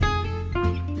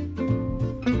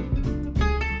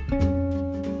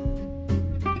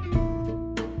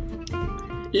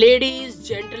Ladies,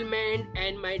 gentlemen,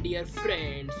 and my dear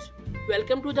friends,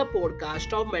 welcome to the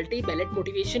podcast of Multi Ballet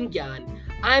Motivation Gyan.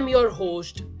 I am your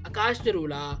host, Akash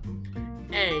Narula,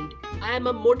 and I am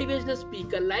a motivational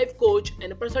speaker, life coach,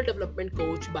 and a personal development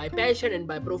coach by passion and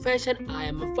by profession. I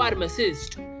am a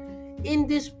pharmacist. In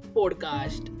this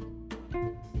podcast,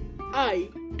 I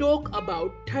talk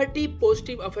about 30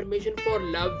 positive affirmation for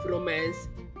love, romance,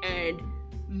 and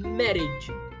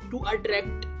marriage to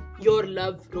attract your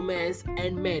love, romance,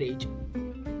 and marriage.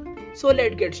 So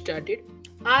let's get started.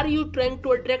 Are you trying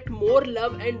to attract more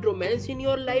love and romance in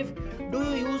your life? Do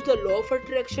you use the law of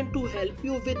attraction to help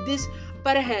you with this?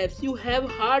 Perhaps you have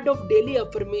heard of daily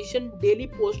affirmation. Daily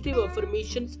positive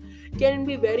affirmations can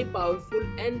be very powerful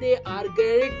and they are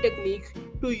great techniques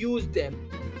to use them.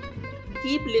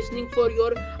 Keep listening for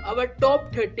your our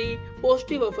top 30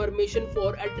 positive affirmation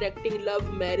for attracting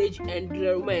love, marriage, and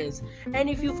romance. And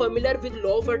if you're familiar with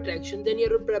law of attraction, then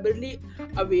you're probably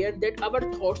aware that our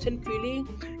thoughts and feelings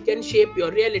can shape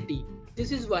your reality.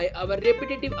 This is why our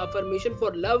repetitive affirmation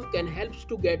for love can help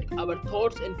to get our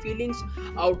thoughts and feelings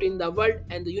out in the world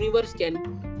and the universe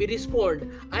can be respond.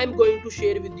 I am going to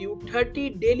share with you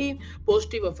 30 daily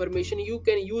positive affirmation you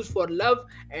can use for love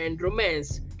and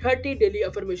romance. 30 daily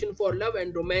affirmation for love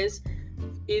and romance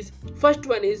is first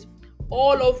one is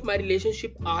all of my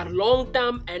relationship are long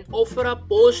term and offer a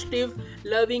positive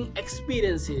loving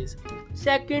experiences.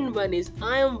 Second one is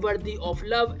I am worthy of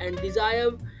love and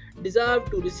deserve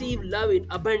to receive love in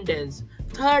abundance.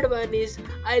 Third one is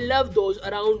I love those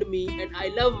around me and I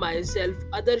love myself.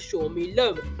 Others show me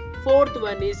love. Fourth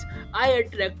one is I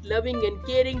attract loving and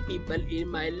caring people in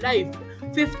my life.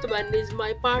 Fifth one is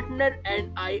my partner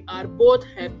and I are both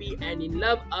happy and in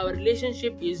love. Our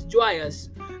relationship is joyous.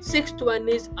 Sixth one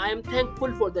is I am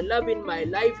thankful for the love in my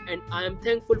life and I am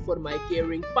thankful for my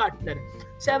caring partner.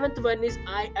 Seventh one is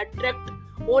I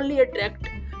only attract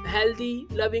healthy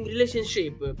loving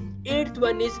relationship. Eighth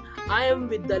one is I am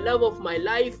with the love of my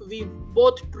life. We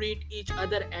both treat each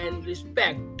other and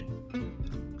respect.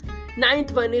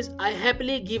 Ninth one is I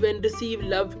happily give and receive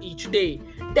love each day.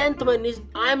 Tenth one is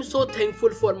I am so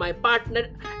thankful for my partner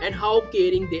and how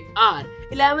caring they are.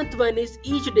 11th one is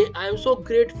each day I am so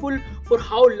grateful for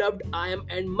how loved I am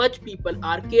and much people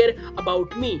are care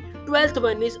about me. 12th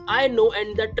one is I know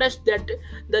and the trust that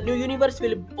the new universe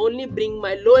will only bring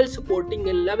my loyal, supporting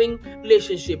and loving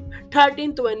relationship.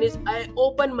 13th one is I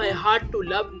open my heart to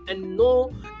love and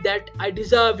know that I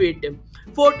deserve it.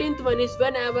 14th one is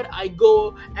whenever I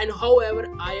go and however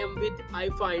I am with I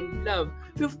find love.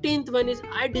 15th one is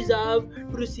I deserve to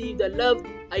receive the love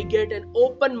I get and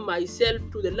open myself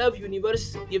to the love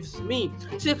universe gives me.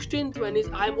 16th one is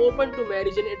I am open to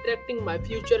marriage and attracting my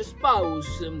future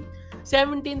spouse.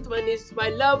 17th one is my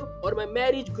love or my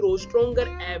marriage grows stronger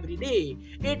every day.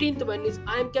 18th one is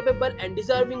I am capable and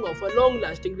deserving of a long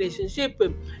lasting relationship.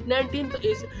 19th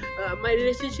is my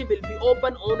relationship will be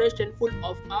open, honest and full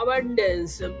of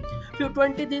abundance.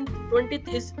 20th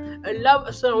is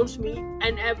love surrounds me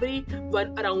and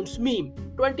everyone around me.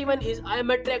 21 is I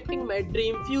am attracting my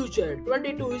dream future.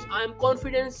 22 is I am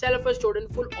confident, self-assured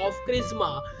and full of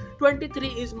charisma. 23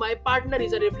 is my partner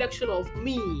is a reflection of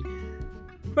me.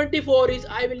 24 is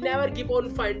I will never keep on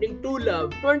finding true love.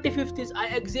 25th is I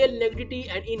exhale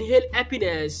negativity and inhale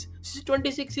happiness.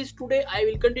 26 is today I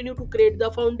will continue to create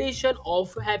the foundation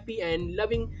of happy and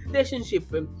loving relationship.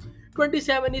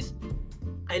 27 is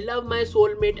I love my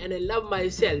soulmate and I love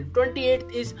myself.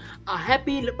 28th is a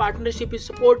happy partnership is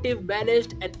supportive,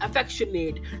 balanced and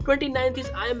affectionate. 29th is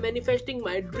I am manifesting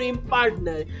my dream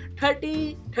partner.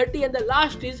 30 and the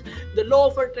last is the law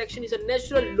of attraction is a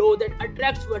natural law that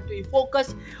attracts what we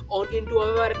focus on into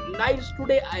our lives.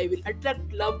 Today I will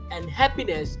attract love and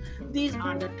happiness. These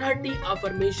are the 30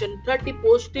 affirmation, 30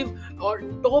 positive or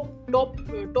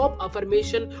top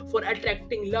affirmation for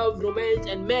attracting love, romance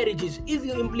and marriages. If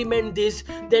you implement this,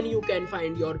 then you can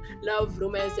find your love,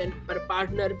 romance and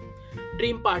partner,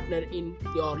 dream partner in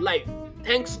your life.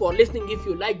 Thanks for listening. If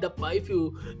you like the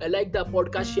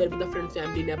podcast, share with the friends,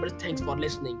 family, neighbors. Thanks for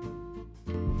listening.